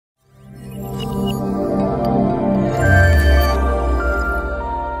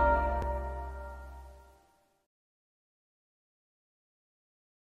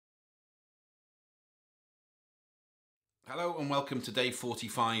Hello and welcome to day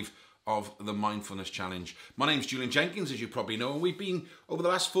 45 of the Mindfulness Challenge. My name's Julian Jenkins, as you probably know, and we've been, over the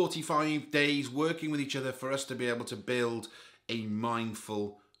last 45 days, working with each other for us to be able to build a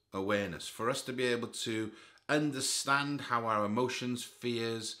mindful awareness, for us to be able to understand how our emotions,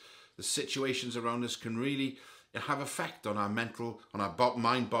 fears, the situations around us can really have effect on our mental, on our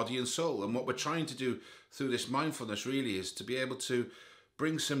mind, body and soul. And what we're trying to do through this mindfulness really is to be able to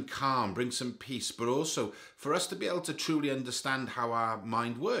bring some calm, bring some peace, but also for us to be able to truly understand how our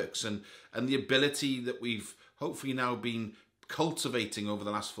mind works and the ability that we've hopefully now been cultivating over the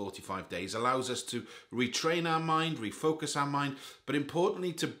last 45 days allows us to retrain our mind, refocus our mind, but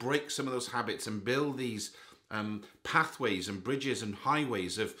importantly to break some of those habits and build these pathways and bridges and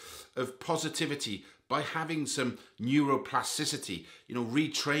highways of positivity by having some neuroplasticity,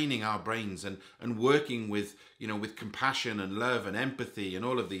 retraining our brains and working with, with compassion and love and empathy and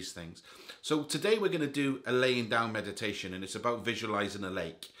all of these things. So today we're going to do a laying down meditation, and it's about visualizing a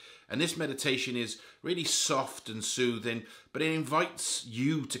lake. And this meditation is really soft and soothing, but it invites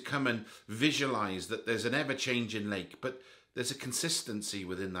you to come and visualize that there's an ever-changing lake, but there's a consistency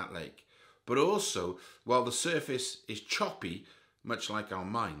within that lake. But also, while the surface is choppy, much like our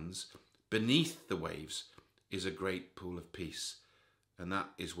minds, beneath the waves is a great pool of peace. And that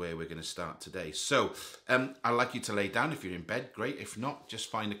is where we're going to start today. So I'd like you to lay down. If you're in bed, great. If not, just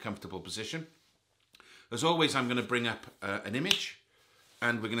find a comfortable position. As always, I'm going to bring up an image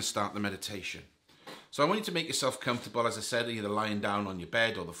and we're going to start the meditation. So I want you to make yourself comfortable, as I said, either lying down on your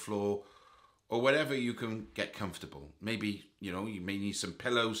bed or the floor or wherever you can get comfortable. Maybe, you may need some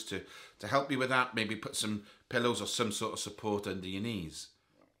pillows to help you with that. Maybe put some pillows or some sort of support under your knees.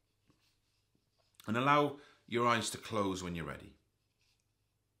 And allow your eyes to close when you're ready.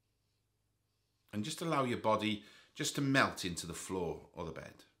 And just allow your body just to melt into the floor or the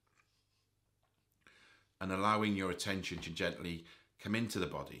bed. And allowing your attention to gently come into the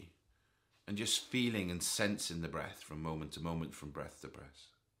body and just feeling and sensing the breath from moment to moment, from breath to breath.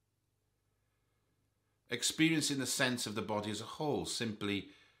 Experiencing the sense of the body as a whole, simply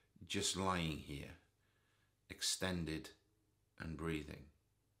just lying here, extended and breathing.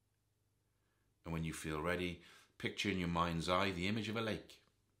 And when you feel ready, picture in your mind's eye the image of a lake.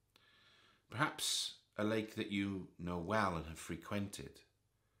 Perhaps a lake that you know well and have frequented.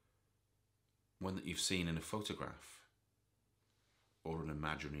 One that you've seen in a photograph. Or an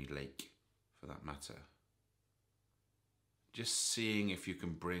imaginary lake, for that matter. Just seeing if you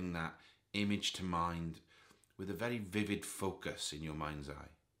can bring that image to mind with a very vivid focus in your mind's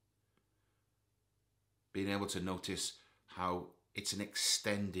eye. Being able to notice how it's an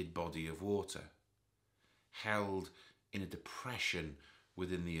extended body of water, held in a depression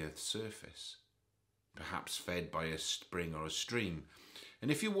within the Earth's surface, perhaps fed by a spring or a stream.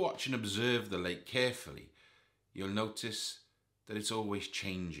 And if you watch and observe the lake carefully, you'll notice that it's always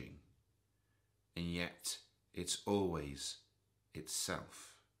changing, and yet it's always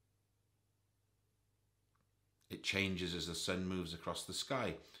itself. It changes as the sun moves across the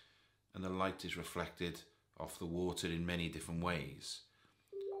sky, and the light is reflected off the water in many different ways.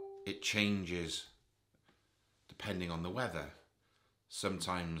 It changes depending on the weather.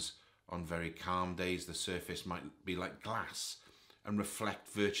 Sometimes on very calm days the surface might be like glass and reflect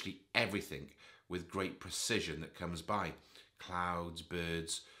virtually everything with great precision that comes by. Clouds,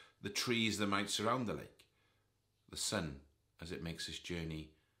 birds, the trees that might surround the lake, the sun as it makes its journey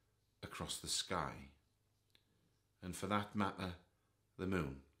across the sky, and for that matter the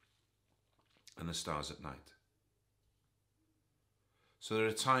moon and the stars at night. So there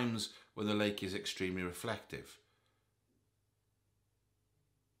are times when the lake is extremely reflective.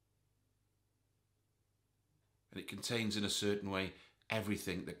 And it contains in a certain way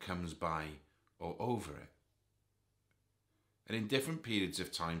everything that comes by or over it. And in different periods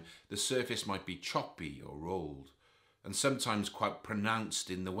of time, the surface might be choppy or rolled, and sometimes quite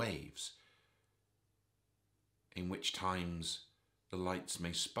pronounced in the waves, in which times the lights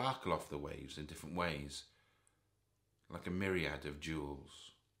may sparkle off the waves in different ways, like a myriad of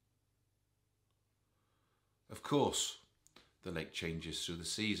jewels. Of course, the lake changes through the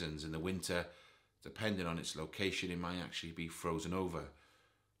seasons. In the winter, depending on its location, it might actually be frozen over,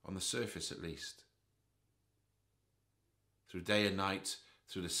 on the surface at least. Through day and night,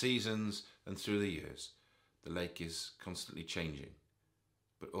 through the seasons and through the years, the lake is constantly changing,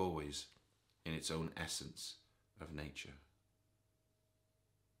 but always in its own essence of nature.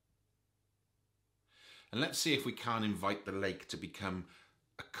 And let's see if we can't invite the lake to become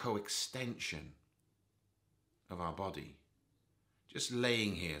a co-extension of our body. Just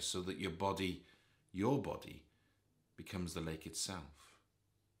laying here so that your body becomes the lake itself.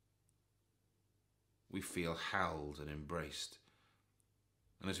 we feel held and embraced.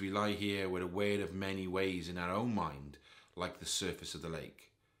 And as we lie here, we're aware of many ways in our own mind, like the surface of the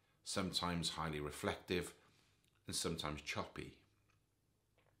lake, sometimes highly reflective and sometimes choppy.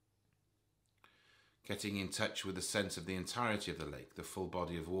 Getting in touch with the sense of the entirety of the lake, the full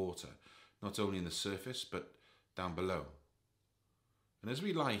body of water, not only in the surface but down below. And as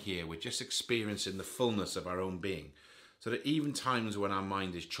we lie here, we're just experiencing the fullness of our own being, so that even times when our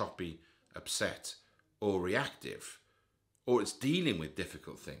mind is choppy, upset, or reactive, or it's dealing with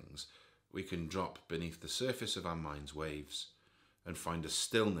difficult things, we can drop beneath the surface of our mind's waves and find a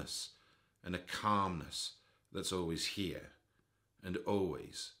stillness and a calmness that's always here and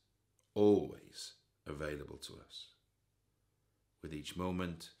always, always available to us. With each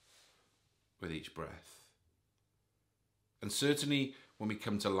moment, with each breath. And certainly when we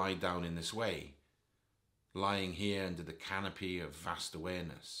come to lie down in this way, lying here under the canopy of vast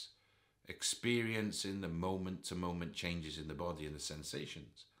awareness, experiencing the moment-to-moment changes in the body and the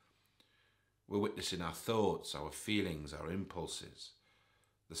sensations, we're witnessing our thoughts, our feelings, our impulses,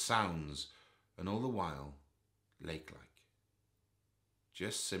 the sounds, and all the while, lake-like.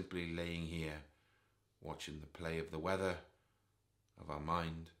 Just simply laying here, watching the play of the weather, of our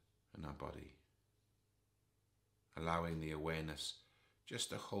mind and our body. Allowing the awareness just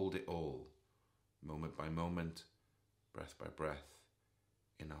to hold it all, moment by moment, breath by breath,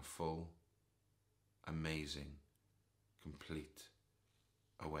 in our full, amazing, complete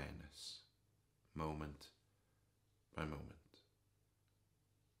awareness, moment by moment.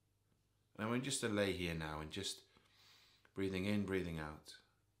 And I want you just to lay here now and just breathing in, breathing out.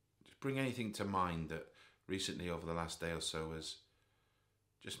 Just bring anything to mind that recently over the last day or so has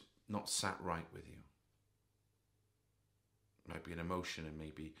just not sat right with you. It might be an emotion, it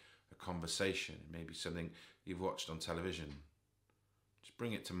may be a conversation, it may be something you've watched on television. Just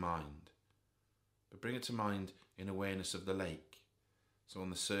bring it to mind. But bring it to mind in awareness of the lake. So on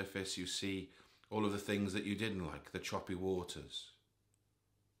the surface you see all of the things that you didn't like, the choppy waters.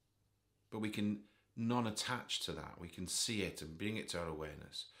 But we can non-attach to that. We can see it and bring it to our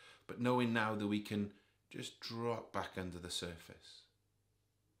awareness. But knowing now that we can just drop back under the surface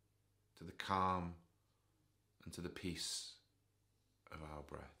to the calm and to the peace of our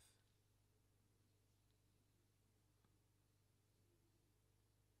breath.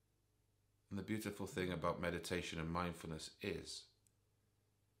 And the beautiful thing about meditation and mindfulness is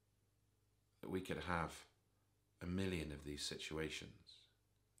that we could have 1,000,000 of these situations,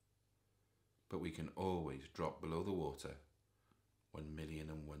 but we can always drop below the water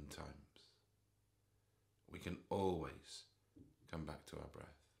 1,000,001 times. We can always come back to our breath.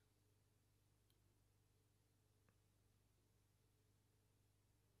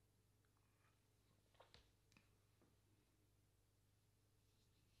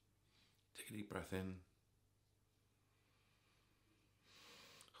 Take a deep breath in.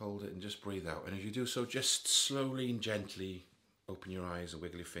 Hold it and just breathe out. And as you do so, just slowly and gently open your eyes and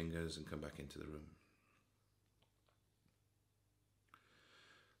wiggle your fingers and come back into the room.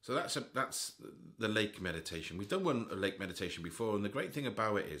 So that's the lake meditation. We've done a lake meditation before, and the great thing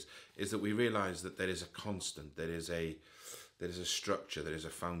about it is that we realize that there is a constant, there is a structure, there is a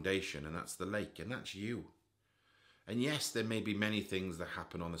foundation, and that's the lake, and that's you. And yes, there may be many things that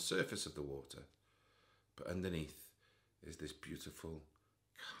happen on the surface of the water, but underneath is this beautiful,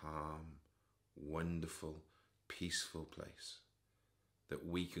 calm, wonderful, peaceful place that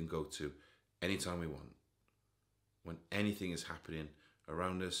we can go to anytime we want. When anything is happening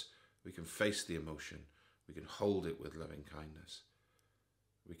around us, we can face the emotion, we can hold it with loving kindness,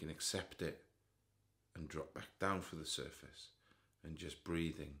 we can accept it and drop back down through the surface and just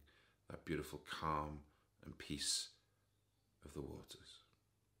breathing that beautiful calm and peace of the waters.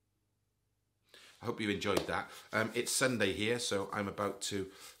 I hope you enjoyed that. It's Sunday here, so I'm about to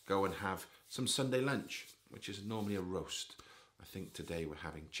go and have some Sunday lunch, which is normally a roast. I think today we're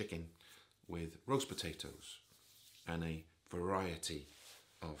having chicken with roast potatoes and a variety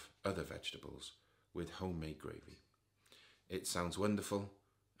of other vegetables with homemade gravy. It sounds wonderful,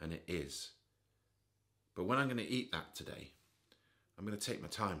 and it is. But when I'm going to eat that today, I'm going to take my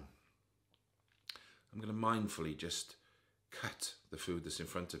time. I'm going to mindfully just cut the food that's in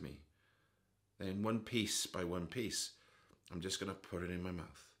front of me. Then one piece by one piece, I'm just going to put it in my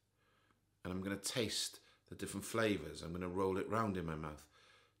mouth. And I'm going to taste the different flavours. I'm going to roll it round in my mouth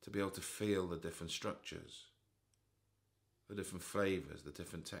to be able to feel the different structures, the different flavours, the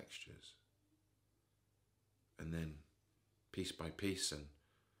different textures. And then piece by piece and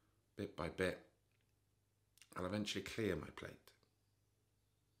bit by bit, I'll eventually clear my plate.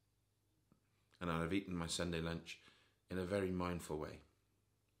 And I'll have eaten my Sunday lunch in a very mindful way.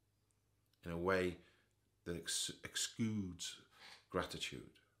 In a way that exudes gratitude.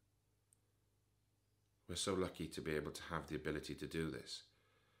 We're so lucky to be able to have the ability to do this,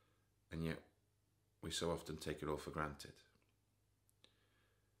 and yet we so often take it all for granted.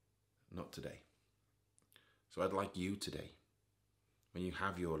 Not today. So I'd like you today, when you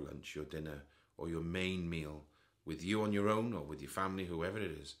have your lunch, your dinner, or your main meal, with you on your own or with your family, whoever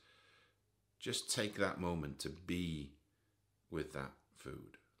it is, just take that moment to be with that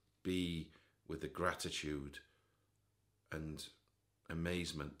food. Be with the gratitude and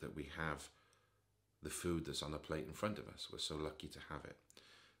amazement that we have the food that's on the plate in front of us. We're so lucky to have it.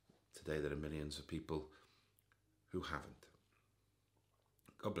 Today there are millions of people who haven't.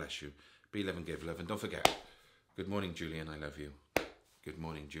 God bless you. Be love and give love. And don't forget, good morning, Julian, I love you. Good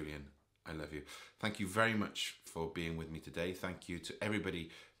morning, Julian, I love you. Thank you very much for being with me today. Thank you to everybody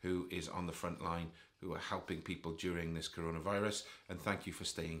who is on the front line, who are helping people during this coronavirus. And thank you for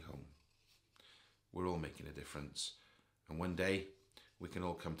staying home. We're all making a difference. And one day we can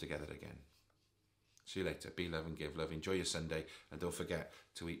all come together again. See you later. Be love and give love. Enjoy your Sunday. And don't forget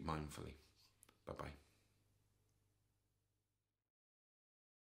to eat mindfully. Bye-bye.